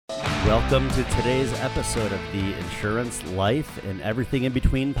Welcome to today's episode of the Insurance, Life, and Everything in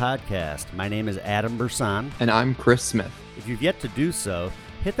Between podcast. My name is Adam Burson. And I'm Chris Smith. If you've yet to do so,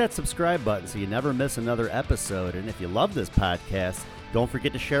 hit that subscribe button so you never miss another episode. And if you love this podcast, don't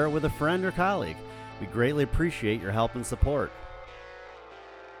forget to share it with a friend or colleague. We greatly appreciate your help and support.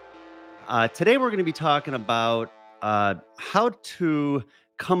 Today we're going to be talking about how to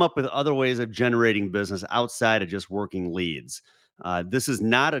come up with other ways of generating business outside of just working leads. This is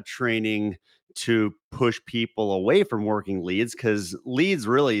not a training to push people away from working leads, because leads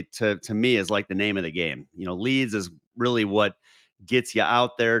really, to me, is like the name of the game. You know, leads is really what gets you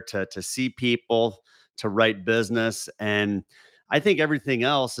out there to see people, to write business. And I think everything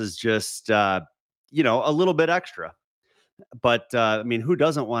else is just, a little bit extra. But I mean, who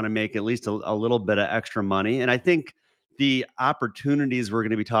doesn't want to make at least a little bit of extra money? And I think the opportunities we're going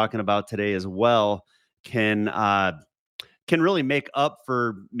to be talking about today as well can really make up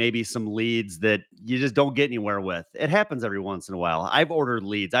for maybe some leads that you just don't get anywhere with. It happens every once in a while. I've ordered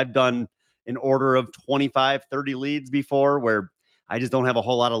leads. I've done an order of 25, 30 leads before where I just don't have a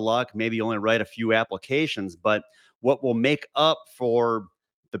whole lot of luck, maybe only write a few applications. But what will make up for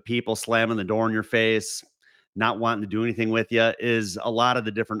the people slamming the door in your face, not wanting to do anything with you, is a lot of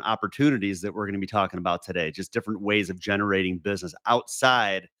the different opportunities that we're going to be talking about today. Just different ways of generating business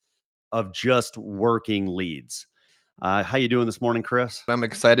outside of just working leads. How you doing this morning, Chris? I'm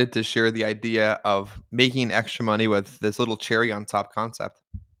excited to share the idea of making extra money with this little cherry on top concept.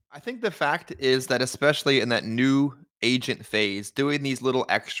 I think the fact is that, especially in that new agent phase, doing these little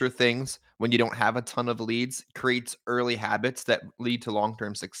extra things when you don't have a ton of leads creates early habits that lead to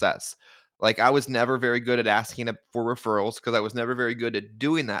long-term success. Like, I was never very good at asking for referrals because I was never very good at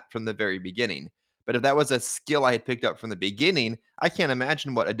doing that from the very beginning. But if that was a skill I had picked up from the beginning, I can't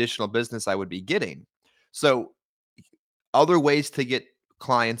imagine what additional business I would be getting. So other ways to get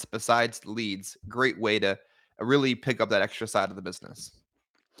clients besides leads, great way to really pick up that extra side of the business.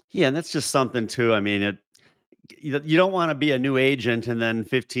 Yeah, and that's just something too. I mean, you don't want to be a new agent and then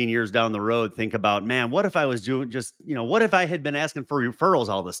 15 years down the road think about, man, what if I was doing just, what if I had been asking for referrals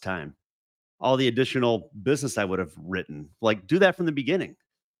all this time? All the additional business I would have written. Like, do that from the beginning.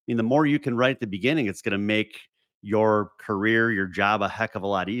 I mean, the more you can write at the beginning, it's going to make your career, your job a heck of a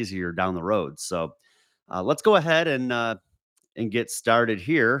lot easier down the road. So let's go ahead and get started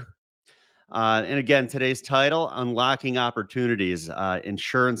here. And again, today's title: Unlocking Opportunities,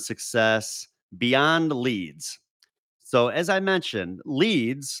 Insurance Success Beyond Leads. So, as I mentioned,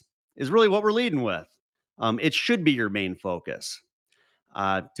 leads is really what we're leading with. It should be your main focus.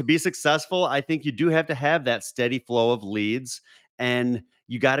 To be successful, I think you do have to have that steady flow of leads, and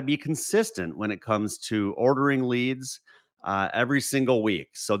you got to be consistent when it comes to ordering leads every single week.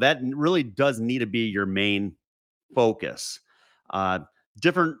 So, that really does need to be your main focus. Uh,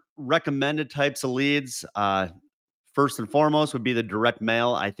 Different recommended types of leads. First and foremost would be the direct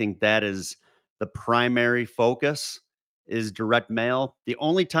mail. I think that is the primary focus, is direct mail. The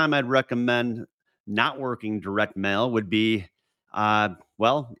only time I'd recommend not working direct mail would be,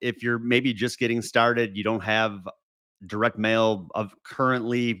 if you're maybe just getting started, you don't have direct mail of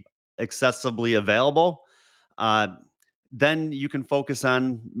currently accessibly available. Uh, then you can focus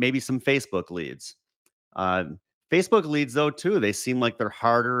on maybe some Facebook leads. Uh, Facebook leads, though, too, they seem like they're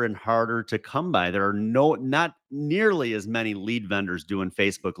harder and harder to come by. There are not nearly as many lead vendors doing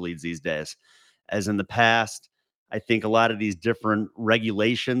Facebook leads these days as in the past. I think a lot of these different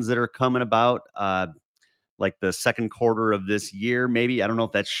regulations that are coming about, like the second quarter of this year, maybe, I don't know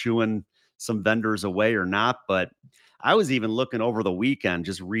if that's shooing some vendors away or not, but I was even looking over the weekend,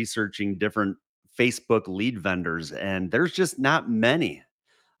 just researching different Facebook lead vendors, and there's just not many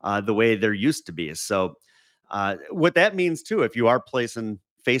the way there used to be. So, what that means too, if you are placing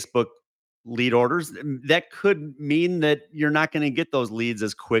Facebook lead orders, that could mean that you're not going to get those leads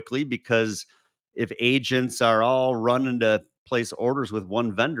as quickly, because if agents are all running to place orders with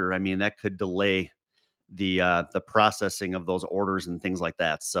one vendor, I mean, that could delay the processing of those orders and things like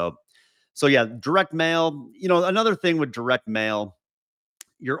that. So yeah, direct mail. Another thing with direct mail,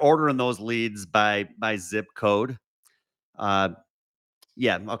 you're ordering those leads by zip code. Uh,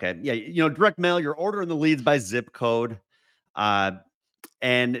 Yeah. Okay. Yeah. Direct mail, you're ordering the leads by zip code. Uh,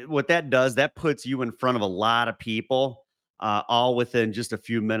 and what that does, that puts you in front of a lot of people, all within just a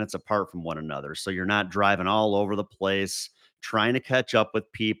few minutes apart from one another. So you're not driving all over the place trying to catch up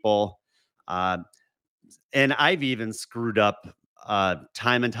with people. Uh, and I've even screwed up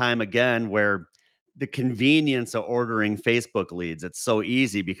time and time again, where the convenience of ordering Facebook leads, it's so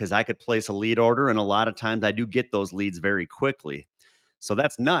easy because I could place a lead order, and a lot of times I do get those leads very quickly. So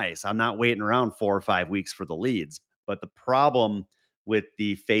that's nice. I'm not waiting around 4 or 5 weeks for the leads. But the problem with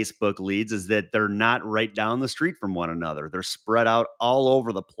the Facebook leads is that they're not right down the street from one another. They're spread out all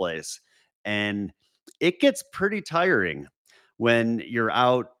over the place. And it gets pretty tiring when you're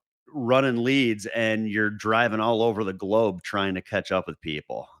out running leads and you're driving all over the globe trying to catch up with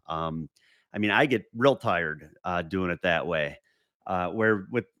people. I mean, I get real tired doing it that way. Where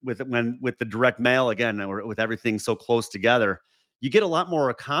with the direct mail again, or with everything so close together, you get a lot more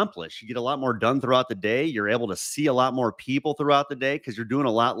accomplished. You get a lot more done throughout the day. You're able to see a lot more people throughout the day because you're doing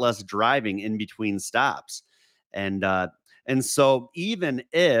a lot less driving in between stops. And and so even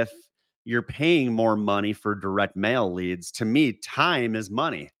if you're paying more money for direct mail leads, to me, time is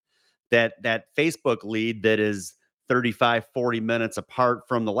money. That Facebook lead that is 35, 40 minutes apart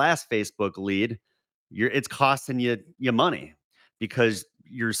from the last Facebook lead, it's costing you money because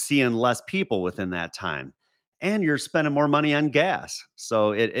you're seeing less people within that time and you're spending more money on gas.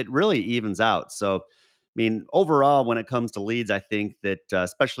 So it really evens out. So I mean, overall, when it comes to leads, I think that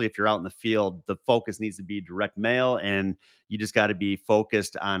especially if you're out in the field, the focus needs to be direct mail, and you just got to be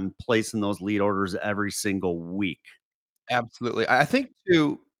focused on placing those lead orders every single week. Absolutely. I think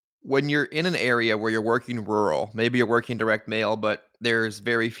too, when you're in an area where you're working rural, maybe you're working direct mail, but there's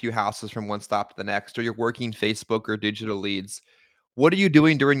very few houses from one stop to the next, or you're working Facebook or digital leads. What are you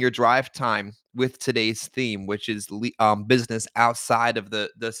doing during your drive time with today's theme, which is business outside of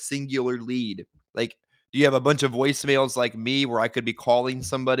the singular lead? Like, do you have a bunch of voicemails like me where I could be calling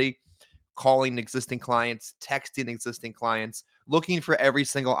somebody, calling existing clients, texting existing clients, looking for every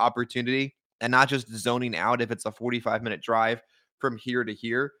single opportunity and not just zoning out if it's a 45-minute drive from here to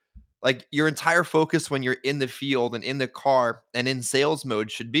here? Like, your entire focus when you're in the field and in the car and in sales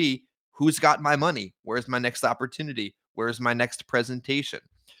mode should be, who's got my money? Where's my next opportunity? Where's my next presentation?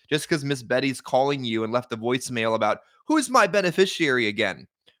 Just because Miss Betty's calling you and left a voicemail about who's my beneficiary again.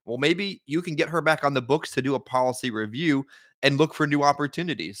 Well, maybe you can get her back on the books to do a policy review and look for new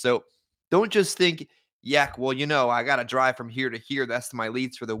opportunities. So don't just think, yeah, well, I got to drive from here to here. That's my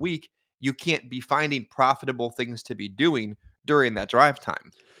leads for the week. You can't be finding profitable things to be doing during that drive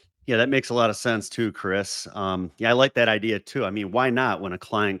time. Yeah, that makes a lot of sense too, Chris. Yeah, I like that idea too. I mean, why not when a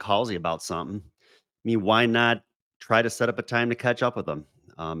client calls you about something? I mean, why not try to set up a time to catch up with them?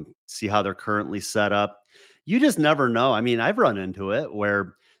 See how they're currently set up. You just never know. I mean, I've run into it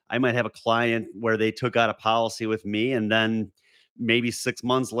where I might have a client where they took out a policy with me, and then maybe 6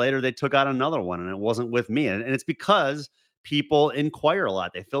 months later they took out another one, and it wasn't with me. And it's because people inquire a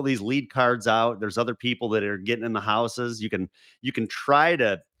lot. They fill these lead cards out. There's other people that are getting in the houses. You can try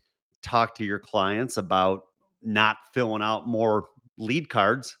to talk to your clients about not filling out more lead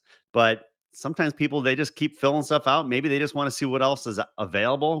cards, but sometimes people they just keep filling stuff out. Maybe they just want to see what else is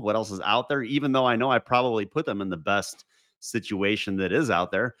available, what else is out there, even though I know I probably put them in the best situation that is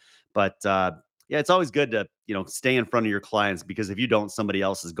out there. But yeah, it's always good to, stay in front of your clients, because if you don't, somebody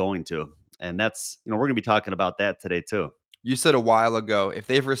else is going to. And that's, we're going to be talking about that today too. You said a while ago, if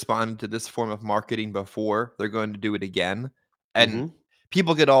they've responded to this form of marketing before, they're going to do it again. And Hmm.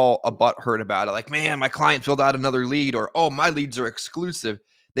 people get all a butt hurt about it. Like, man, my client filled out another lead, or, oh, my leads are exclusive.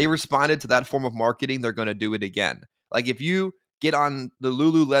 They responded to that form of marketing, they're going to do it again. Like, if you get on the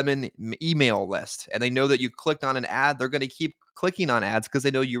Lululemon email list and they know that you clicked on an ad, they're going to keep clicking on ads because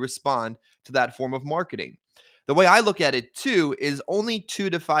they know you respond to that form of marketing. The way I look at it too is only 2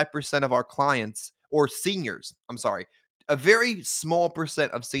 to 5% of our clients, or seniors, I'm sorry, a very small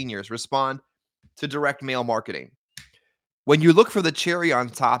percent of seniors respond to direct mail marketing. When you look for the cherry on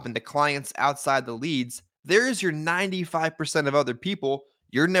top and the clients outside the leads, there's your 95% of other people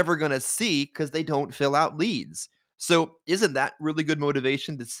you're never going to see because they don't fill out leads. So, isn't that really good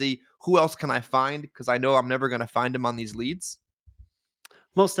motivation to see who else can I find? Because I know I'm never going to find them on these leads.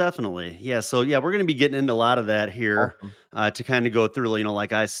 Most definitely. Yeah. So, yeah, we're going to be getting into a lot of that here Awesome. to kind of go through,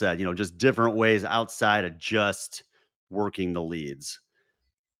 like I said, just different ways outside of just working the leads.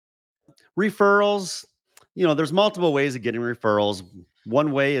 Referrals, there's multiple ways of getting referrals.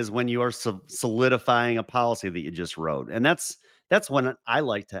 One way is when you are solidifying a policy that you just wrote. And that's when I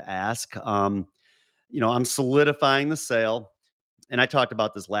like to ask, I'm solidifying the sale. And I talked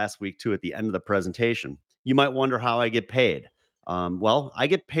about this last week too at the end of the presentation. You might wonder how I get paid. Well, I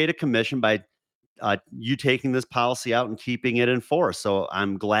get paid a commission by you taking this policy out and keeping it in force. So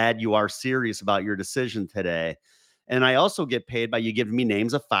I'm glad you are serious about your decision today. And I also get paid by you giving me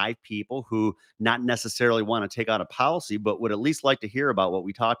names of 5 people who not necessarily want to take out a policy, but would at least like to hear about what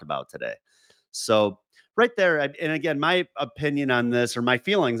we talked about today. So right there, and again, my opinion on this, or my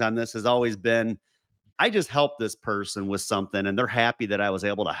feelings on this, has always been I just helped this person with something and they're happy that I was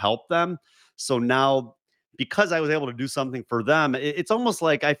able to help them. So now, because I was able to do something for them, it's almost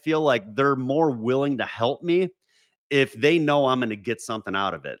like I feel like they're more willing to help me. if they know I'm going to get something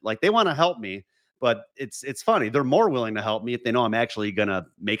out of it. Like they want to help me, but it's funny. They're more willing to help me if they know I'm actually going to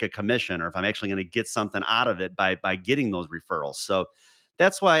make a commission or if I'm actually going to get something out of it by getting those referrals. So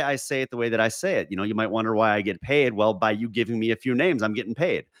that's why I say it the way that I say it. You might wonder why I get paid. Well, by you giving me a few names, I'm getting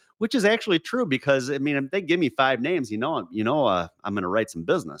paid, which is actually true because I mean, if they give me five names, I'm going to write some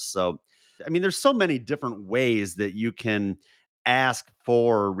business. So, I mean, there's so many different ways that you can ask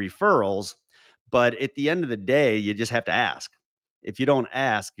for referrals, but at the end of the day, you just have to ask. If you don't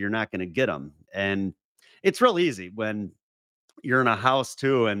ask, you're not going to get them. And it's real easy when you're in a house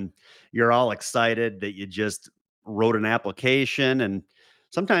too and you're all excited that you just wrote an application, and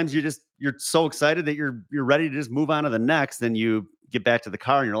sometimes you're so excited that you're ready to just move on to the next, and you get back to the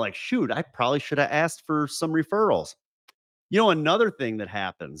car and you're like, shoot, I probably should have asked for some referrals. Another thing that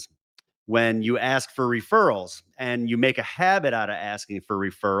happens when you ask for referrals and you make a habit out of asking for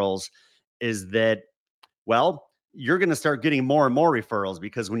referrals is that, well, you're going to start getting more and more referrals,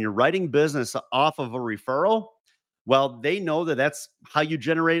 because when you're writing business off of a referral, well, they know that that's how you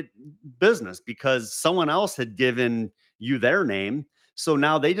generate business because someone else had given you their name. So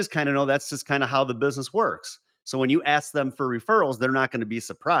now they just kind of know that's just kind of how the business works. So when you ask them for referrals, they're not going to be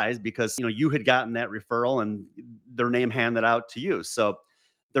surprised because you had gotten that referral and their name handed out to you. So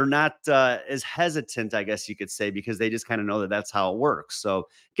they're not as hesitant, I guess you could say, because they just kind of know that that's how it works. So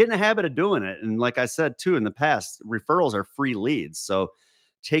get in the habit of doing it. And like I said too in the past, referrals are free leads. So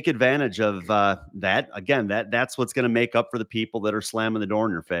take advantage of that. Again, that's what's going to make up for the people that are slamming the door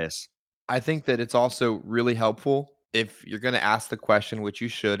in your face. I think that it's also really helpful if you're going to ask the question, which you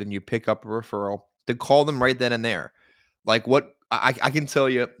should, and you pick up a referral, to call them right then and there. Like what I can tell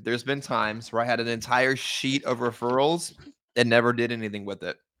you, there's been times where I had an entire sheet of referrals and never did anything with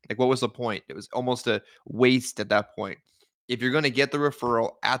it. Like, what was the point? It was almost a waste at that point. If you're going to get the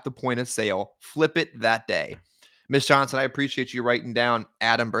referral at the point of sale, flip it that day. Miss Johnson, I appreciate you writing down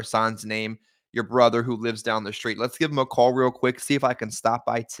Adam Bersan's name, your brother who lives down the street. Let's give him a call real quick, see if I can stop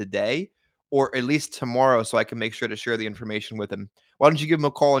by today or at least tomorrow so I can make sure to share the information with him. Why don't you give him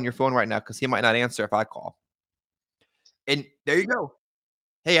a call on your phone right now? Because he might not answer if I call. And there you go.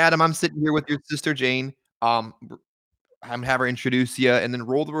 Hey, Adam, I'm sitting here with your sister Jane. I'm have her introduce you and then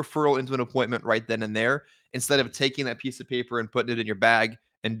roll the referral into an appointment right then and there instead of taking that piece of paper and putting it in your bag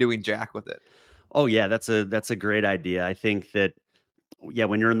and doing jack with it. Oh yeah, that's a great idea. I think that, yeah,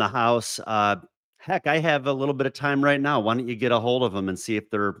 when you're in the house, heck, I have a little bit of time right now. Why don't you get a hold of them and see if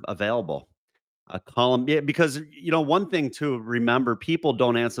they're available? Call them, yeah, because one thing to remember: people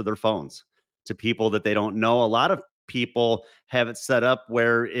don't answer their phones to people that they don't know. A lot of people have it set up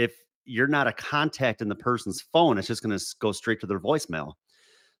where if you're not a contact in the person's phone, it's just going to go straight to their voicemail.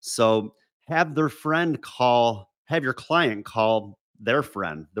 So have your client call their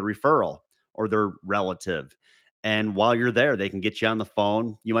friend, the referral, or their relative. And while you're there, they can get you on the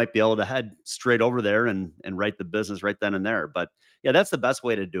phone. You might be able to head straight over there and write the business right then and there. But yeah, that's the best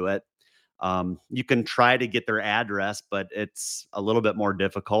way to do it. You can try to get their address, but it's a little bit more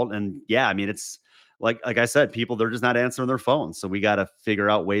difficult. And yeah, I mean, it's like I said, people, they're just not answering their phones. So we got to figure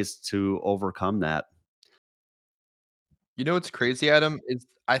out ways to overcome that. You know what's crazy, Adam, is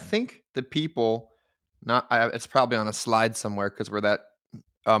I think the people not it's probably on a slide somewhere because we're that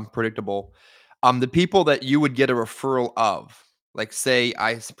predictable. The people that you would get a referral of, like say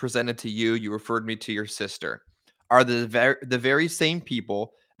presented to you, you referred me to your sister, are the very same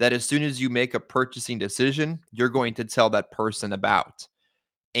people that as soon as you make a purchasing decision, you're going to tell that person about.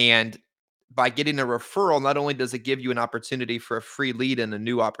 And by getting a referral, not only does it give you an opportunity for a free lead and a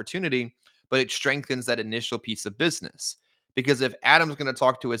new opportunity, but it strengthens that initial piece of business. Because if Adam's going to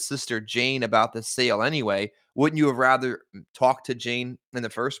talk to his sister Jane about the sale anyway, wouldn't you have rather talked to Jane in the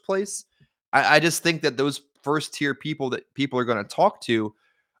first place? I just think that those first tier people that people are going to talk to,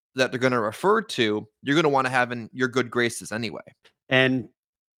 that they're going to refer to, you're going to want to have in your good graces anyway. And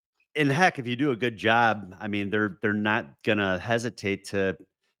heck, if you do a good job, I mean, they're not gonna hesitate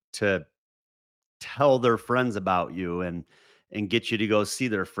to tell their friends about you and get you to go see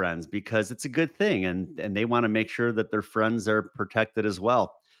their friends because it's a good thing, and they want to make sure that their friends are protected as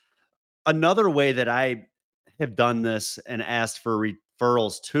well. Another way that I have done this and asked for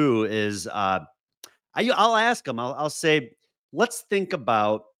referrals too is I'll ask them. I'll say, let's think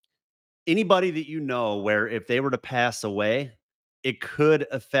about anybody that where if they were to pass away, it could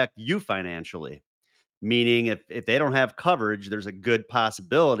affect you financially. Meaning, if they don't have coverage, there's a good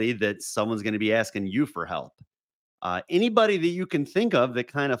possibility that someone's going to be asking you for help. Anybody that you can think of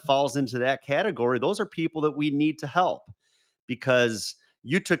that kind of falls into that category, those are people that we need to help because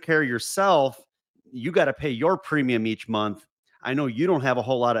you took care of yourself. You got to pay your premium each month. I know you don't have a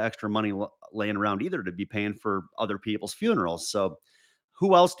whole lot of extra money laying around either to be paying for other people's funerals. So,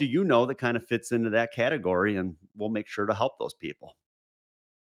 who else do you know that kind of fits into that category? And we'll make sure to help those people.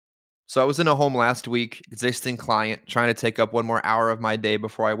 So I was in a home last week, existing client, trying to take up one more hour of my day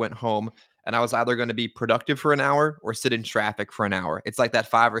before I went home. And I was either going to be productive for an hour or sit in traffic for an hour. It's like that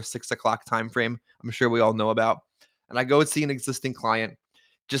 5 or 6 o'clock time frame. I'm sure we all know about. And I go and see an existing client,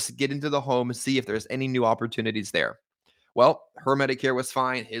 just get into the home, see if there's any new opportunities there. Well, her Medicare was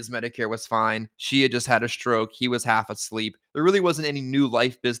fine. His Medicare was fine. She had just had a stroke. He was half asleep. There really wasn't any new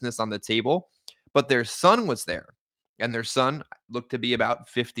life business on the table, but their son was there. And their son looked to be about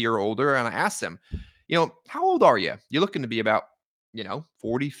 50 or older. And I asked him, how old are you? You're looking to be about,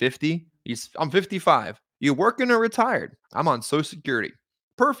 40, 50. I'm 55. You working or retired? I'm on Social Security.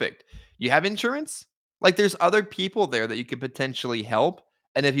 Perfect. You have insurance? Like there's other people there that you could potentially help.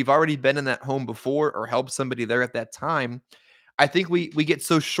 And if you've already been in that home before or helped somebody there at that time, I think we get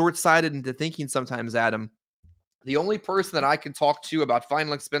so short-sighted into thinking sometimes, Adam, the only person that I can talk to about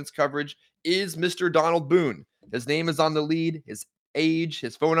final expense coverage is Mr. Donald Boone. His name is on the lead, his age,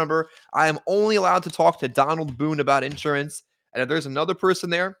 his phone number. I am only allowed to talk to Donald Boone about insurance. And if there's another person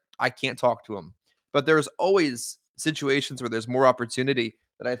there, I can't talk to him. But there's always situations where there's more opportunity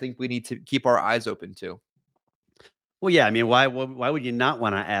that I think we need to keep our eyes open to. Well, yeah, I mean, why would you not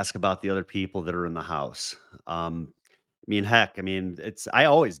want to ask about the other people that are in the house? I mean, heck, I mean, I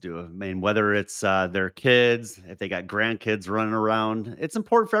always do. I mean, whether it's their kids, if they got grandkids running around, it's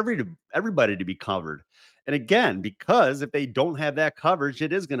important for everybody to be covered. And again, because if they don't have that coverage,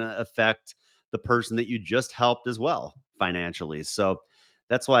 it is going to affect the person that you just helped as well financially. So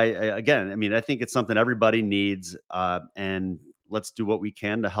that's why, again, I mean, I think it's something everybody needs, and let's do what we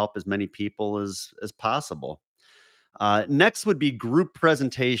can to help as many people as possible. Next would be group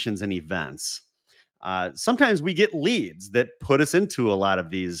presentations and events. Sometimes we get leads that put us into a lot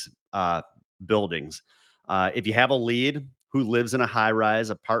of these buildings. If you have a lead who lives in a high rise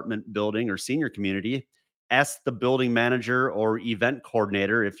apartment building or senior community, ask the building manager or event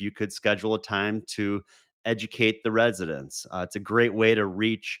coordinator if you could schedule a time to educate the residents. It's a great way to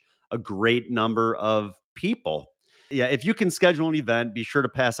reach a great number of people. Yeah, if you can schedule an event, be sure to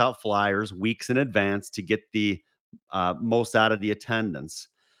pass out flyers weeks in advance to get the most out of the attendance.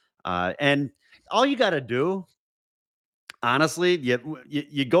 And all you got to do, honestly,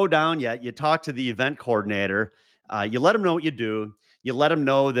 you go down, you talk to the event coordinator, you let them know what you do, you let them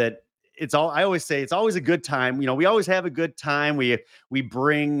know that it's all. I always say it's always a good time. We always have a good time. We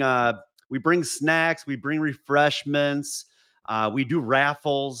bring we bring snacks, we bring refreshments, we do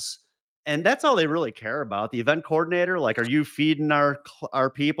raffles. And that's all they really care about. The event coordinator, like, are you feeding our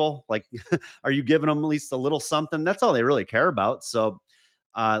people? Like, are you giving them at least a little something? That's all they really care about. So,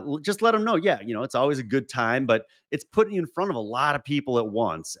 just let them know. Yeah, it's always a good time, but it's putting you in front of a lot of people at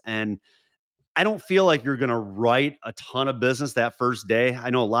once. And I don't feel like you're going to write a ton of business that first day. I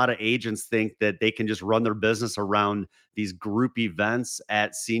know a lot of agents think that they can just run their business around these group events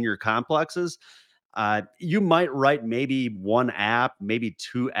at senior complexes. You might write maybe one app, maybe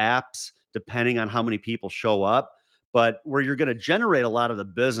two apps, depending on how many people show up. But where you're going to generate a lot of the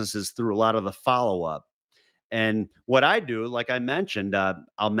business is through a lot of the follow up. And what I do, like I mentioned,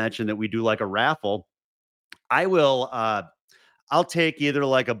 I'll mention that we do like a raffle. I will, I'll take either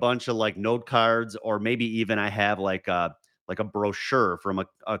like a bunch of like note cards, or maybe even I have like a brochure from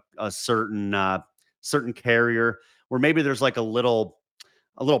a certain certain carrier, where maybe there's like a little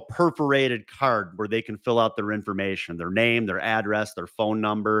perforated card where they can fill out their information, their name, their address, their phone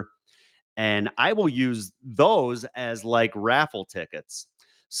number, and I will use those as like raffle tickets.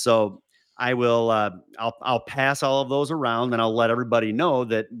 So I'll pass all of those around, and I'll let everybody know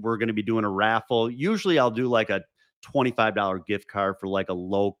that we're going to be doing a raffle. Usually I'll do like a $25 gift card for like a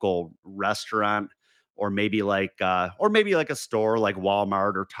local restaurant, or maybe like a store like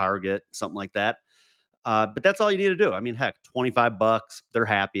Walmart or Target, something like that. But that's all you need to do. I mean, heck, 25 bucks, they're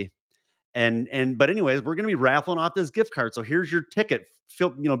happy. But anyways, we're going to be raffling off this gift card. So here's your ticket.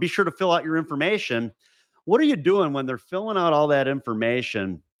 Be sure to fill out your information. What are you doing when they're filling out all that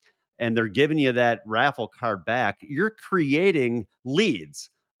information and they're giving you that raffle card back? You're creating leads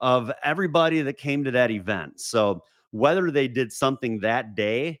of everybody that came to that event. So whether they did something that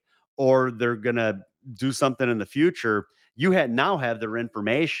day or they're going to do something in the future, you had now have their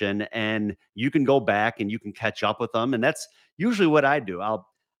information, and you can go back and you can catch up with them. And that's usually what I do.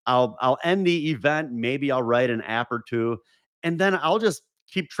 I'll end the event, maybe I'll write an app or two, and then I'll just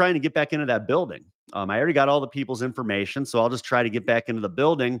keep trying to get back into that building. I already got all the people's information, so I'll just try to get back into the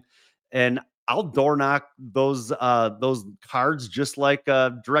building. And I'll door knock those cards just like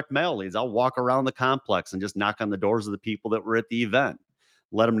direct mail leads. I'll walk around the complex and just knock on the doors of the people that were at the event.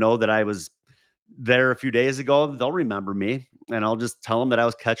 Let them know that I was there a few days ago. They'll remember me, and I'll just tell them that I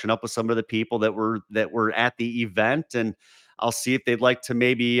was catching up with some of the people that were at the event, and I'll see if they'd like to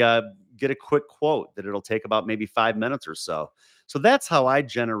maybe get a quick quote that it'll take about maybe 5 minutes or so. So that's how I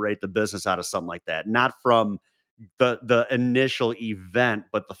generate the business out of something like that, not from the initial event,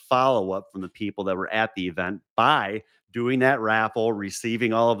 but the follow-up from the people that were at the event by doing that raffle,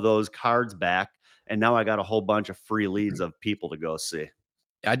 receiving all of those cards back, and now I got a whole bunch of free leads of people to go see.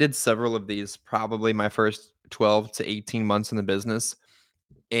 I did several of these probably my first 12 to 18 months in the business.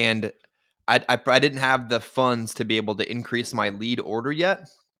 And I didn't have the funds to be able to increase my lead order yet,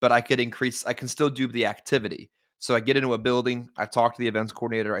 but I can still do the activity. So I get into a building, I talk to the events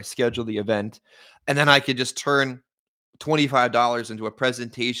coordinator, I schedule the event, and then I could just turn $25 into a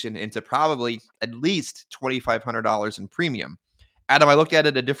presentation into probably at least $2,500 in premium. Adam, I look at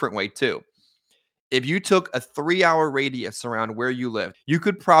it a different way too. If you took a 3-hour radius around where you live, you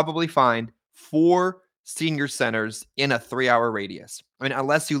could probably find 4 senior centers in a 3-hour radius. I mean,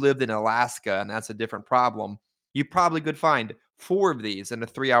 unless you lived in Alaska and that's a different problem, you probably could find 4 of these in a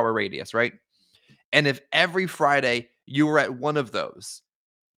 3-hour radius, right? And if every Friday you were at one of those,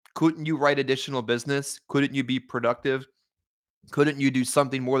 couldn't you write additional business? Couldn't you be productive? Couldn't you do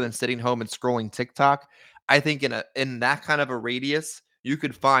something more than sitting home and scrolling TikTok? I think in that kind of a radius, you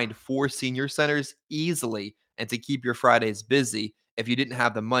could find 4 senior centers easily and to keep your Fridays busy if you didn't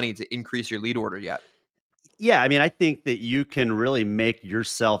have the money to increase your lead order yet. Yeah, I mean, I think that you can really make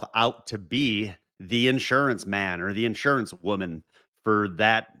yourself out to be the insurance man or the insurance woman for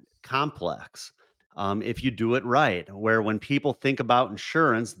that complex. If you do it right, where when people think about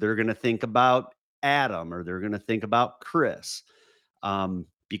insurance, they're going to think about Adam or they're going to think about Chris,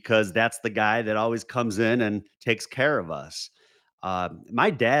 because that's the guy that always comes in and takes care of us.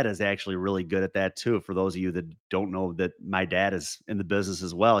 My dad is actually really good at that too. For those of you that don't know that my dad is in the business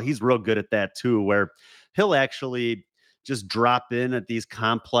as well, he's real good at that too, where he'll actually just drop in at these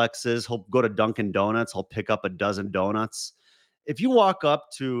complexes. He'll go to Dunkin' Donuts, he'll pick up a dozen donuts. If you walk up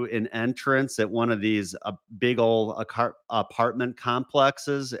to an entrance at one of these big old apartment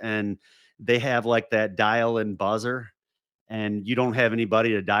complexes and they have like that dial in buzzer, and you don't have anybody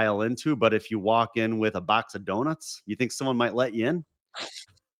to dial into, but if you walk in with a box of donuts, you think someone might let you in?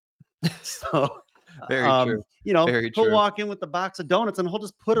 So, Very true. Very he'll true. walk in with the box of donuts and he'll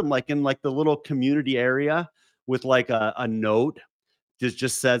just put them like in like the little community area with like a note.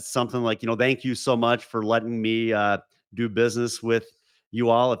 Just says something like, thank you so much for letting me do business with you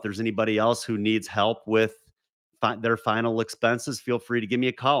all. If there's anybody else who needs help with their final expenses, feel free to give me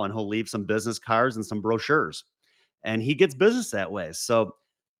a call, and he'll leave some business cards and some brochures. And he gets business that way. So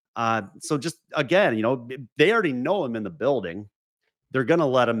just again, they already know him in the building. They're gonna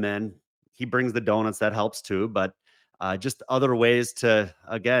let him in. He brings the donuts, that helps too. But just other ways to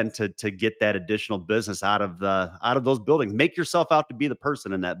again to get that additional business out of those buildings. Make yourself out to be the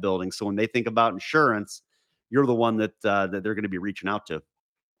person in that building. So when they think about insurance, you're the one that they're going to be reaching out to.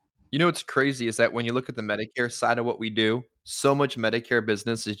 You know what's crazy is that when you look at the Medicare side of what we do, so much Medicare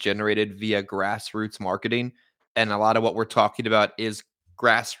business is generated via grassroots marketing. And a lot of what we're talking about is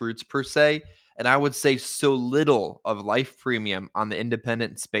grassroots per se. And I would say so little of life premium on the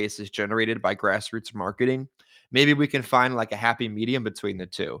independent space is generated by grassroots marketing. Maybe we can find like a happy medium between the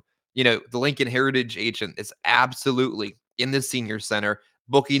two. You know, the Lincoln Heritage agent is absolutely in the senior center,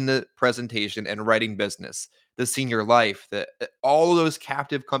 booking the presentation and writing business. The Senior Life, all of those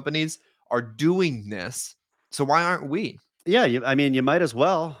captive companies are doing this. So why aren't we? Yeah, I mean, you might as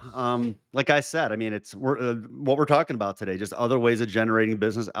well. Like I said, I mean, what we're talking about today, just other ways of generating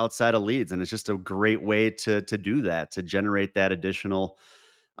business outside of leads, and it's just a great way to do that, to generate that additional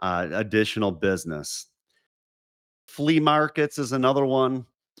business. Flea markets is another one.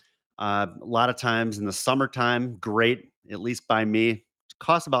 A lot of times in the summertime, great, at least by me, it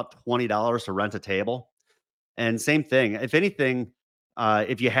costs about $20 to rent a table. And same thing. If anything,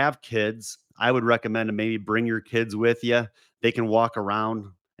 if you have kids, I would recommend to maybe bring your kids with you. They can walk around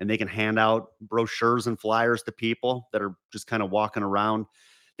and they can hand out brochures and flyers to people that are just kind of walking around.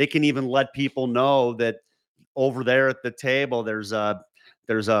 They can even let people know that over there at the table there's a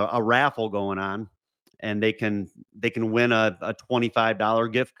raffle going on, and they can win a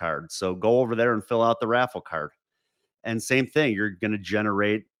 $25 gift card. So go over there and fill out the raffle card. And same thing, you're going to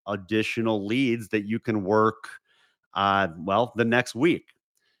generate additional leads that you can work the next week.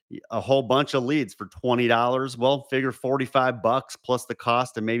 A whole bunch of leads for $20. Well, figure 45 bucks plus the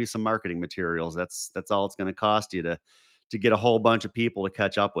cost and maybe some marketing materials. That's all it's going to cost you to get a whole bunch of people to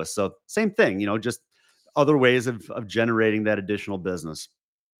catch up with. So same thing, just other ways of generating that additional business.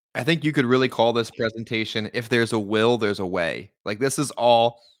 I think you could really call this presentation, "If there's a will, there's a way." Like, this is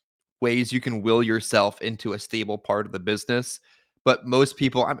all ways you can will yourself into a stable part of the business. But most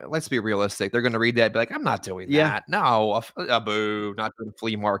people, I mean, let's be realistic. They're going to read that and be like, I'm not doing Yeah. that. No, a boo, not doing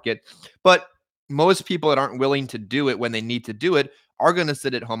flea market. But most people that aren't willing to do it when they need to do it are going to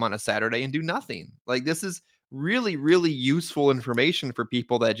sit at home on a Saturday and do nothing. Like, this is really, really useful information for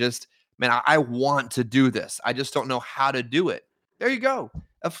people that just, man, I want to do this. I just don't know how to do it. There you go.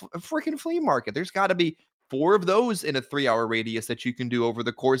 A freaking flea market. There's got to be 4 of those in a 3-hour radius that you can do over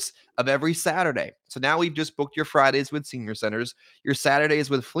the course of every Saturday. So now we've just booked your Fridays with senior centers, your Saturdays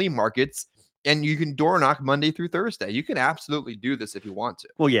with flea markets, and you can door knock Monday through Thursday. You can absolutely do this if you want to.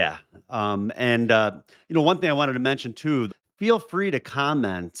 Well, yeah. And one thing I wanted to mention too, feel free to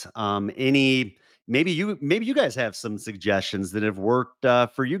comment maybe you guys have some suggestions that have worked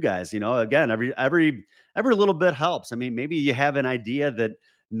for you guys. Again, every little bit helps. I mean, maybe you have an idea that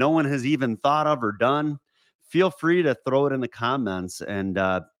no one has even thought of or done. Feel free to throw it in the comments. And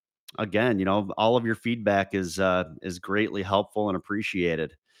again, all of your feedback is greatly helpful and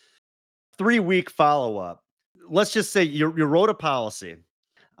appreciated. 3-week follow up. Let's just say you wrote a policy.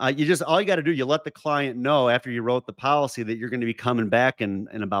 All you got to do, you let the client know after you wrote the policy that you're going to be coming back in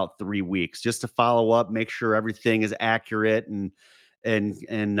about 3 weeks, just to follow up, make sure everything is accurate and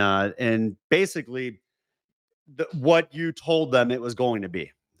basically what you told them it was going to be,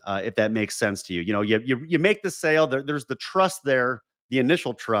 if that makes sense to you. You make the sale. There's the trust there, the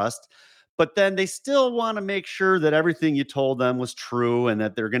initial trust, but then they still want to make sure that everything you told them was true and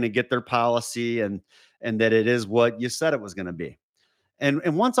that they're going to get their policy and that it is what you said it was going to be.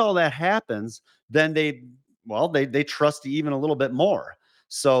 And once all that happens, then they trust you even a little bit more.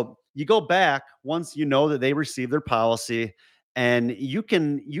 So you go back once you know that they received their policy, and you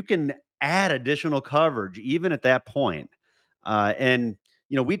can add additional coverage even at that point. And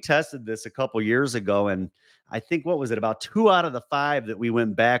we tested this a couple years ago, and I think, what was it, about 2 out of the 5 that we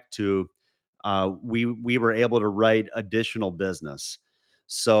went back to, we were able to write additional business.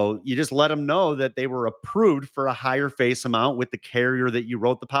 So you just let them know that they were approved for a higher face amount with the carrier that you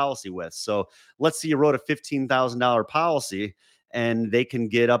wrote the policy with. So let's say you wrote a $15,000 policy and they can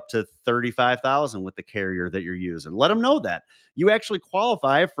get up to 35,000 with the carrier that you're using. Let them know that you actually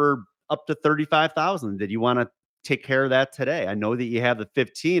qualify for up to 35,000. Did you want to take care of that today? I know that you have the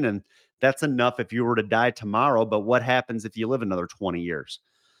 15, and that's enough if you were to die tomorrow, but what happens if you live another 20 years?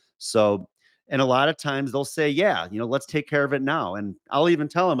 So, and a lot of times they'll say, yeah, let's take care of it now. And I'll even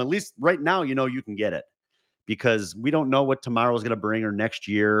tell them, at least right now, you can get it, because we don't know what tomorrow is going to bring or next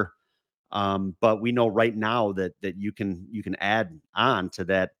year. But we know right now that you can add on to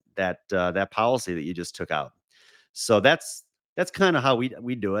that policy that you just took out. So that's kind of how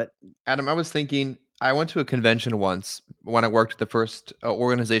we do it. Adam, I was thinking, I went to a convention once when I worked at the first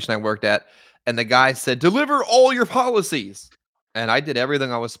organization I worked at, and the guy said, "Deliver all your policies." And I did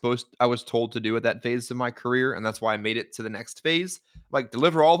everything I was told to do at that phase of my career, and that's why I made it to the next phase. Like,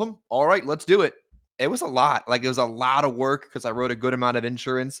 deliver all of them? All right, let's do it. It was a lot. Like, it was a lot of work because I wrote a good amount of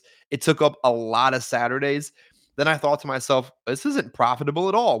insurance. It took up a lot of Saturdays. Then I thought to myself, this isn't profitable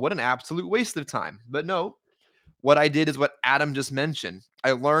at all. What an absolute waste of time. But no, what I did is what Adam just mentioned.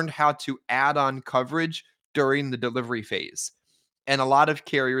 I learned how to add on coverage during the delivery phase. And a lot of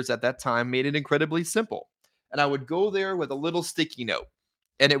carriers at that time made it incredibly simple. And I would go there with a little sticky note.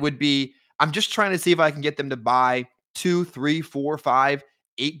 And it would be, I'm just trying to see if I can get them to buy 2, 3, 4, 5,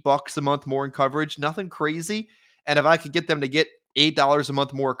 $8 a month more in coverage. Nothing crazy. And if I could get them to get $8 a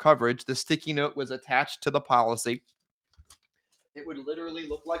month more coverage, the sticky note was attached to the policy. It would literally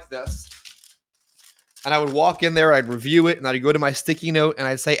look like this. And I would walk in there, I'd review it, and I'd go to my sticky note and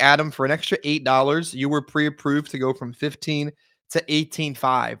I'd say, Adam, for an extra $8, you were pre-approved to go from 15 to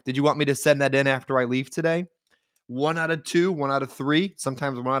 18.5. Did you want me to send that in after I leave today? 1 out of 2, 1 out of 3,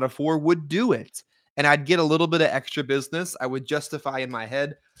 sometimes 1 out of 4 would do it. And I'd get a little bit of extra business. I would justify in my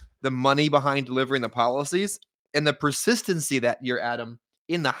head the money behind delivering the policies and the persistency that year, Adam,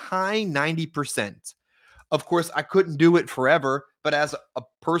 in the high 90%. Of course, I couldn't do it forever, but as a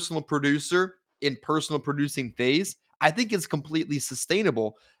personal producer in personal producing phase, I think it's completely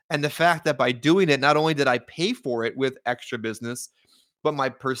sustainable. And the fact that by doing it, not only did I pay for it with extra business, but my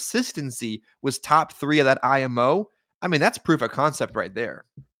persistency was top 3 of that IMO. I mean, that's proof of concept right there.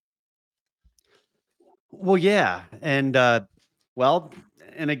 Well, yeah, and well,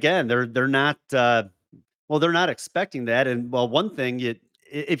 and again, they're not they're not expecting that. And well, one thing,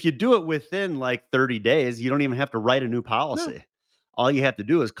 if you do it within like 30 days, you don't even have to write a new No. policy. All you have to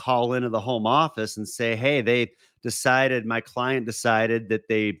do is call into the home office and say, hey, my client decided that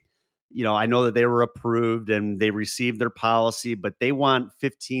I know that they were approved and they received their policy, but they want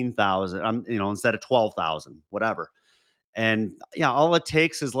 15,000, instead of 12,000, whatever. And yeah, all it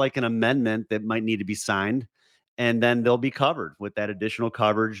takes is like an amendment that might need to be signed, and then they'll be covered with that additional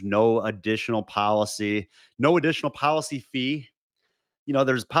coverage, no additional policy fee.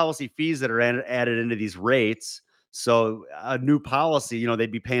 There's policy fees that are added into these rates. So a new policy,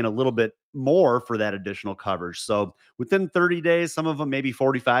 they'd be paying a little bit more for that additional coverage. So within 30 days, some of them maybe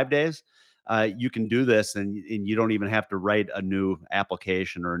 45 days, you can do this, and you don't even have to write a new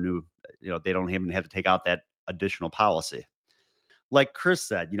application or a new, they don't even have to take out that additional policy. Like Chris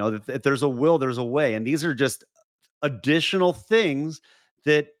said, if there's a will, there's a way. And these are just additional things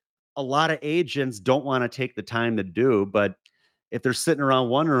that a lot of agents don't want to take the time to do. But if they're sitting around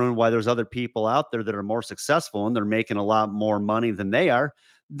wondering why there's other people out there that are more successful and they're making a lot more money than they are,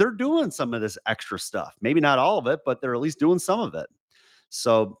 they're doing some of this extra stuff. Maybe not all of it, but they're at least doing some of it.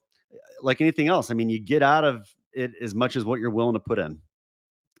 So, like anything else, I mean, you get out of it as much as what you're willing to put in.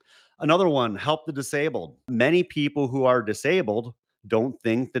 Another one, help the disabled. Many people who are disabled don't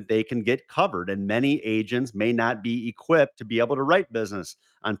think that they can get covered, and many agents may not be equipped to be able to write business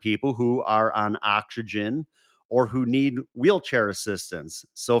on people who are on oxygen or who need wheelchair assistance.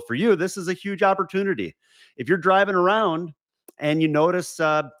 So for you, this is a huge opportunity. If you're driving around and you notice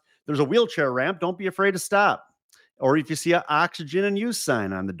there's a wheelchair ramp, don't be afraid to stop. Or if you see an oxygen and use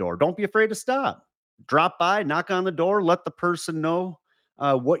sign on the door, don't be afraid to stop. Drop by, knock on the door, let the person know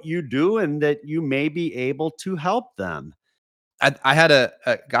what you do and that you may be able to help them. I had a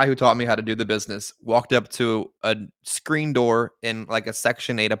guy who taught me how to do the business, walked up to a screen door in like a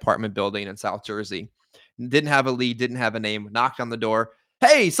Section 8 apartment building in South Jersey. Didn't have a lead, didn't have a name, knocked on the door.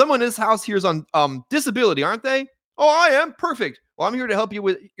 Hey, someone in this house here's on disability, aren't they? Oh, I am. Perfect. Well, I'm here to help you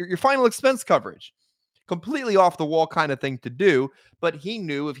with your final expense coverage. Completely off the wall kind of thing to do. But he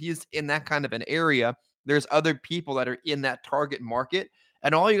knew if he's in that kind of an area, there's other people that are in that target market.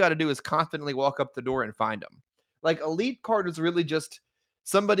 And all you got to do is confidently walk up the door and find them. Like a lead card is really just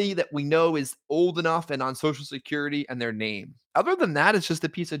somebody that we know is old enough and on Social Security and their name. Other than that, it's just a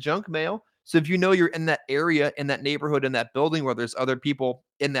piece of junk mail. So if you know you're in that area, in that neighborhood, in that building where there's other people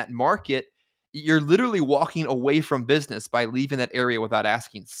in that market, you're literally walking away from business by leaving that area without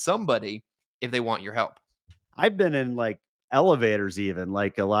asking somebody if they want your help. I've been in like elevators, even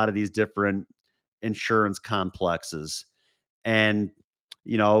like a lot of these different insurance complexes. And,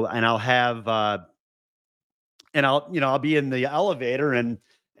 and I'll have, I'll be in the elevator and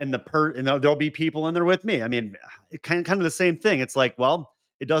there'll be people in there with me. I mean, kind of the same thing. It's like, well,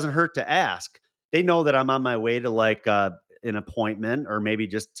 it doesn't hurt to ask. They know that I'm on my way to like an appointment or maybe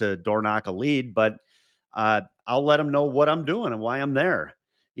just to door knock a lead, but I'll let them know what I'm doing and why I'm there.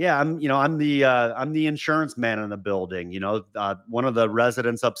 Yeah, I'm the insurance man in the building. One of the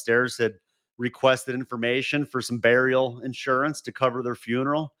residents upstairs had requested information for some burial insurance to cover their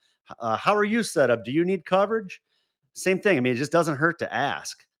funeral. How are you set up? Do you need coverage? Same thing. I mean, it just doesn't hurt to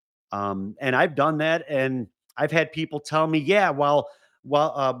ask. And I've done that, and I've had people tell me, "Yeah,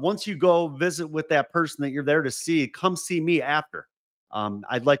 once you go visit with that person that you're there to see, come see me after.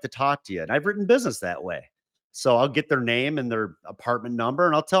 I'd like to talk to you." And I've written business that way. So I'll get their name and their apartment number,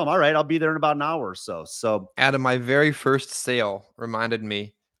 and I'll tell them, "All right, I'll be there in about an hour or so." So Adam, my very first sale reminded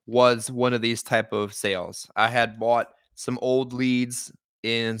me was one of these type of sales. I had bought some old leads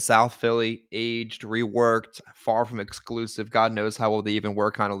in South Philly, aged, reworked, far from exclusive. God knows how old they even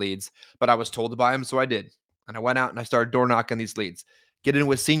were kind of leads, but I was told to buy them, so I did. And I went out and I started door knocking these leads. Get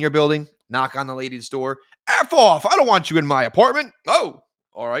into a senior building, knock on the lady's door. F off! I don't want you in my apartment. Oh,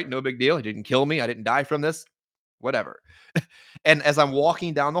 all right, no big deal. He didn't kill me. I didn't die from this. Whatever. And as I'm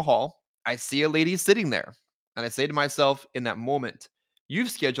walking down the hall, I see a lady sitting there. And I say to myself in that moment,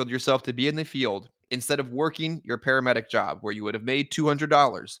 you've scheduled yourself to be in the field instead of working your paramedic job where you would have made $200.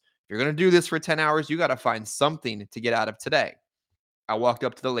 If you're going to do this for 10 hours, you got to find something to get out of today. I walked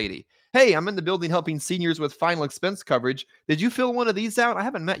up to the lady. Hey, I'm in the building helping seniors with final expense coverage. Did you fill one of these out? I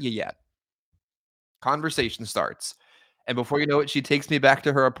haven't met you yet. Conversation starts. And before you know it, she takes me back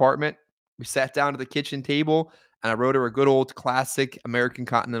to her apartment. We sat down at the kitchen table and I wrote her a good old classic American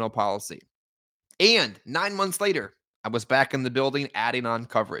Continental policy. And 9 months later, I was back in the building adding on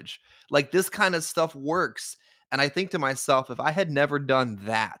coverage. Like this kind of stuff works. And I think to myself, if I had never done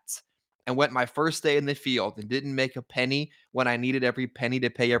that and went my first day in the field and didn't make a penny when I needed every penny to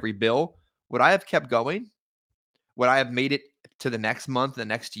pay every bill, would I have kept going? Would I have made it to the next month, the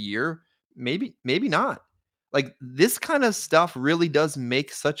next year? Maybe not. Like this kind of stuff really does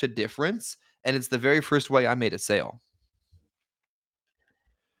make such a difference. And it's the very first way I made a sale.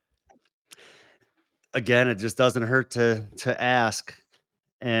 Again, it just doesn't hurt to ask.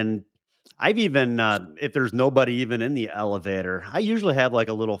 And I've even if there's nobody even in the elevator, I usually have like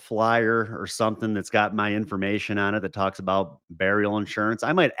a little flyer or something that's got my information on it that talks about burial insurance.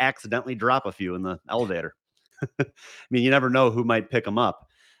 I might accidentally drop a few in the elevator. I mean, you never know who might pick them up.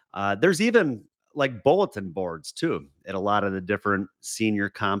 There's even like bulletin boards too at a lot of the different senior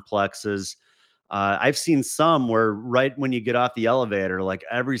complexes. I've seen some where right when you get off the elevator, like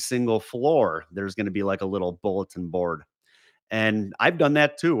every single floor, there's going to be like a little bulletin board. And I've done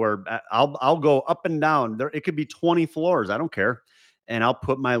that too, where I'll go up and down. There, it could be 20 floors. I don't care, and I'll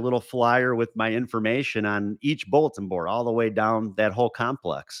put my little flyer with my information on each bulletin board all the way down that whole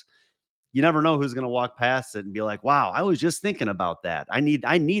complex. You never know who's going to walk past it and be like, "Wow, I was just thinking about that. I need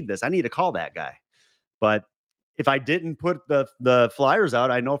this. I need to call that guy." But if I didn't put the flyers out,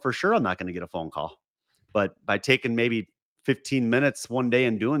 I know for sure I'm not going to get a phone call. But by taking maybe 15 minutes one day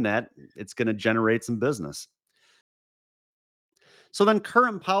and doing that, it's going to generate some business. So then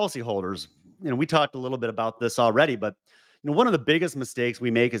current policyholders, we talked a little bit about this already, but one of the biggest mistakes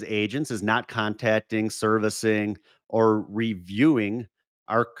we make as agents is not contacting, servicing, or reviewing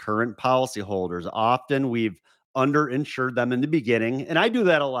our current policyholders. Often we've underinsured them in the beginning, and I do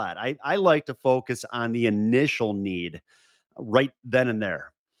that a lot. I like to focus on the initial need right then and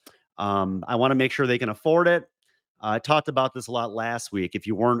there. I want to make sure they can afford it. I talked about this a lot last week. If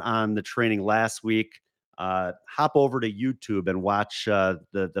you weren't on the training last week, hop over to YouTube and watch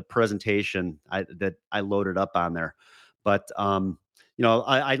the presentation that I loaded up on there. But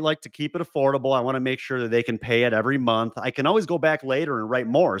I like to keep it affordable. I want to make sure that they can pay it every month. I can always go back later and write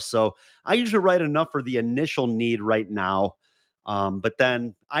more. So I usually write enough for the initial need right now. But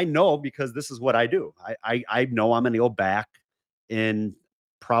then I know because this is what I do. I know I'm going to go back in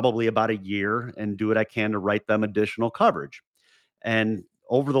probably about a year and do what I can to write them additional coverage. And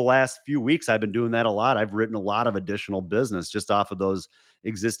over the last few weeks, I've been doing that a lot. I've written a lot of additional business just off of those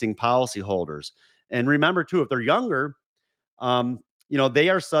existing policyholders. And remember, too, if they're younger, um, they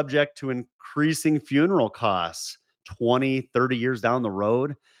are subject to increasing funeral costs 20, 30 years down the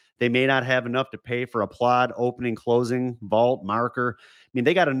road. They may not have enough to pay for a plot, opening, closing, vault, marker. I mean,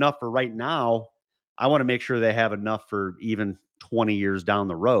 they got enough for right now. I want to make sure they have enough for even 20 years down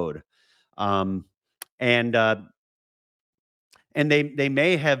the road. Um, and they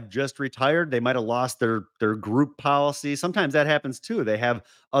may have just retired. They might have lost their group policy. Sometimes that happens too. They have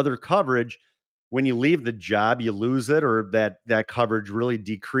other coverage. When you leave the job, you lose it, or that coverage really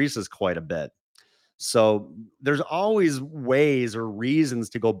decreases quite a bit. So there's always ways or reasons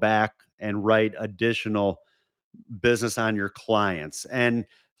to go back and write additional business on your clients. And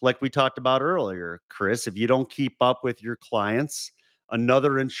like we talked about earlier, Chris, if you don't keep up with your clients,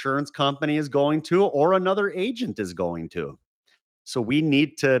 another insurance company is going to, or another agent is going to. So we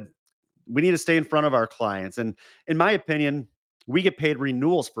need to stay in front of our clients. And in my opinion, we get paid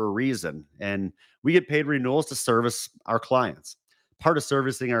renewals for a reason, and we get paid renewals to service our clients. Part of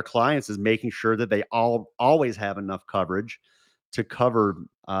servicing our clients is making sure that they always have enough coverage to cover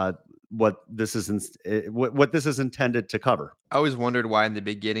what this is intended to cover. I always wondered why in the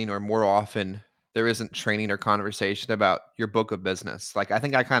beginning or more often there isn't training or conversation about your book of business. Like I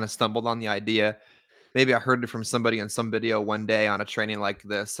think I kind of stumbled on the idea. Maybe I heard it from somebody in some video one day on a training like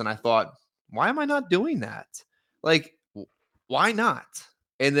this, and I thought, why am I not doing that? Like, why not?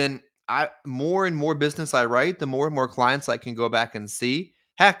 And then I more and more business I write, the more and more clients I can go back and see.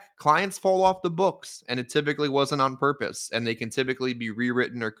 Heck, clients fall off the books, and it typically wasn't on purpose, and they can typically be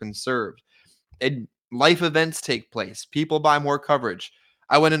rewritten or conserved. And life events take place. People buy more coverage.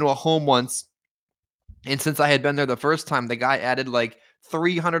 I went into a home once, and since I had been there the first time, the guy added like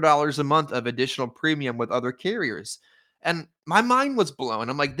 $300 a month of additional premium with other carriers. And my mind was blown.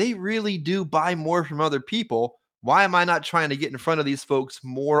 I'm like, they really do buy more from other people. Why am I not trying to get in front of these folks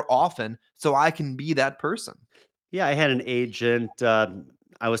more often so I can be that person? Yeah, I had an agent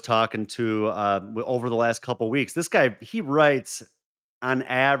I was talking to over the last couple weeks. This guy, he writes on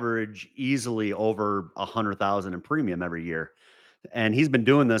average easily over 100,000 in premium every year, and he's been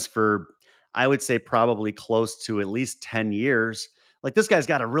doing this for, I would say, probably close to at least 10 years. Like this guy's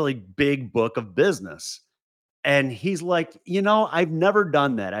got a really big book of business. And he's like, I've never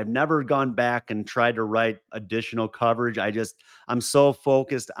done that. I've never gone back and tried to write additional coverage. I'm so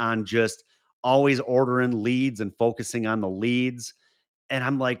focused on just always ordering leads and focusing on the leads. And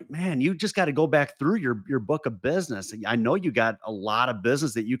I'm like, man, you just got to go back through your book of business. I know you got a lot of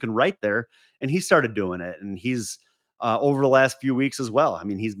business that you can write there. And he started doing it. And he's over the last few weeks as well. I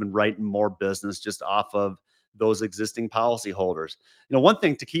mean, he's been writing more business just off of those existing policyholders. One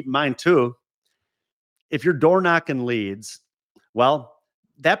thing to keep in mind too, if you're door knocking leads, well,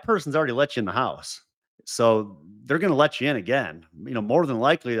 that person's already let you in the house. So they're going to let you in again. More than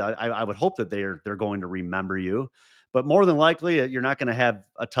likely, I would hope that they're going to remember you, but more than likely, you're not going to have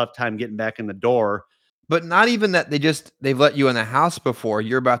a tough time getting back in the door. But not even that they've let you in the house before,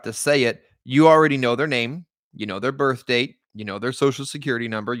 you're about to say it, you already know their name, you know their birth date, you know their social security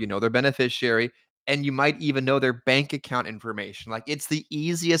number, you know their beneficiary, and you might even know their bank account information. Like, it's the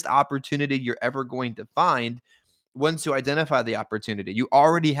easiest opportunity you're ever going to find once you identify the opportunity. You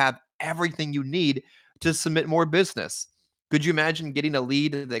already have everything you need to submit more business. Could you imagine getting a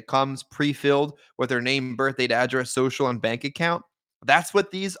lead that comes pre-filled with their name, birth date, address, social, and bank account? That's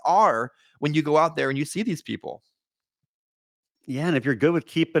what these are when you go out there and you see these people. Yeah, and if you're good with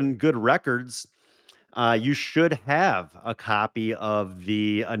keeping good records, you should have a copy of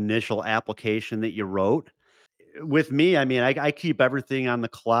the initial application that you wrote. With me, I mean, I keep everything on the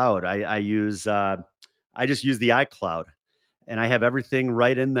cloud. I just use the iCloud, and I have everything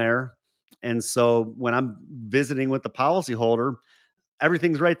right in there. And so when I'm visiting with the policyholder,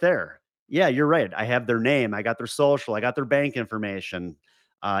 everything's right there. Yeah, you're right. I have their name, I got their social, I got their bank information.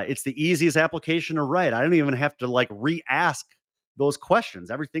 It's the easiest application to write. I don't even have to like re-ask those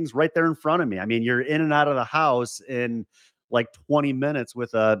questions. Everything's right there in front of me. I mean, you're in and out of the house in like 20 minutes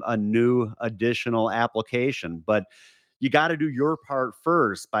with a new additional application. But you got to do your part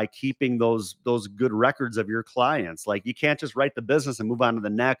first by keeping those good records of your clients. Like, you can't just write the business and move on to the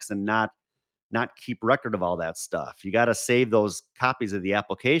next and not keep record of all that stuff. You got to save those copies of the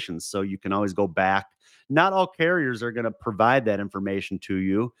applications so you can always go back. Not all carriers are going to provide that information to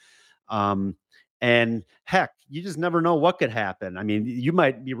you. Um, and heck, you just never know what could happen. I mean, you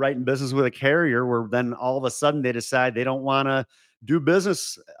might be writing business with a carrier where then all of a sudden they decide they don't want to do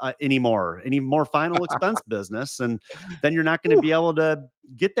business any more final expense business. And then you're not going to Whew. be able to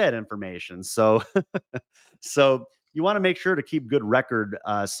get that information. So, so you want to make sure to keep good record.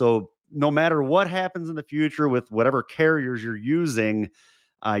 So no matter what happens in the future with whatever carriers you're using,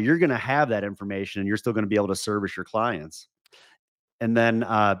 you're going to have that information and you're still going to be able to service your clients. And then,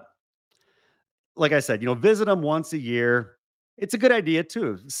 like I said, visit them once a year. It's a good idea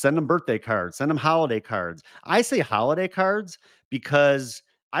too. Send them birthday cards, send them holiday cards. I say holiday cards because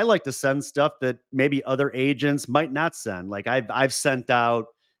I like to send stuff that maybe other agents might not send. Like, I've sent out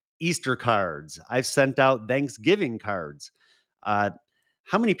Easter cards. I've sent out Thanksgiving cards. Uh,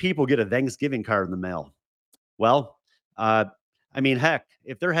 how many people get a Thanksgiving card in the mail? Well, uh, I mean, heck,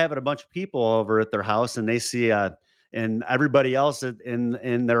 if they're having a bunch of people over at their house and they see and everybody else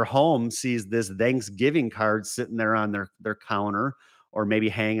in their home sees this Thanksgiving card sitting there on their counter or maybe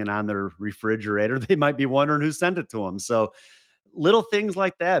hanging on their refrigerator, they might be wondering who sent it to them. So little things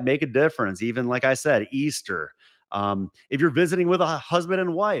like that make a difference. Even like I said, Easter. If you're visiting with a husband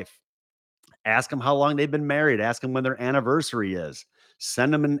and wife, ask them how long they've been married. Ask them when their anniversary is.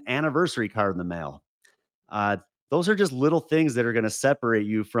 Send them an anniversary card in the mail. Uh, those are just little things that are going to separate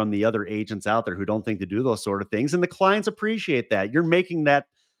you from the other agents out there who don't think to do those sort of things. And the clients appreciate that. You're making that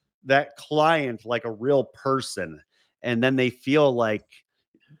client like a real person. And then they feel like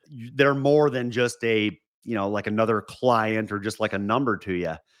they're more than just like another client or just like a number to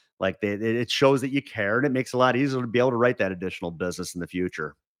you. Like, it shows that you care, and it makes it a lot easier to be able to write that additional business in the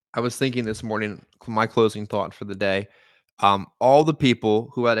future. I was thinking this morning, my closing thought for the day. All the people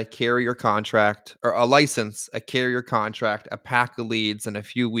who had a carrier contract or a license, a carrier contract, a pack of leads, and a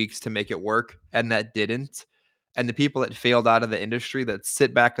few weeks to make it work, and that didn't. And the people that failed out of the industry that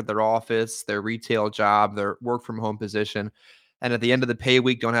sit back at their office, their retail job, their work from home position, and at the end of the pay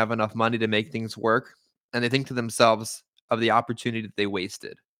week don't have enough money to make things work. And they think to themselves of the opportunity that they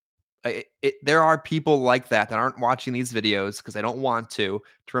wasted. There are people like that aren't watching these videos because they don't want to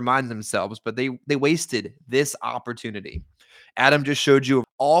remind themselves, but they wasted this opportunity. Adam just showed you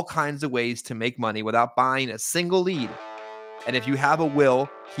all kinds of ways to make money without buying a single lead. And if you have a will,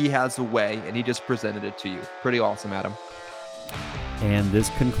 he has a way, and he just presented it to you. Pretty awesome, Adam. And this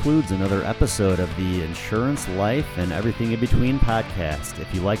concludes another episode of the Insurance, Life, and Everything in Between podcast.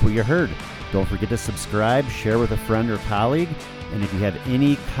 If you like what you heard, don't forget to subscribe, share with a friend or colleague. And if you have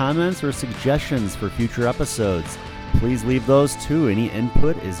any comments or suggestions for future episodes, please leave those too. Any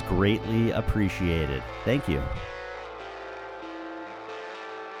input is greatly appreciated. Thank you.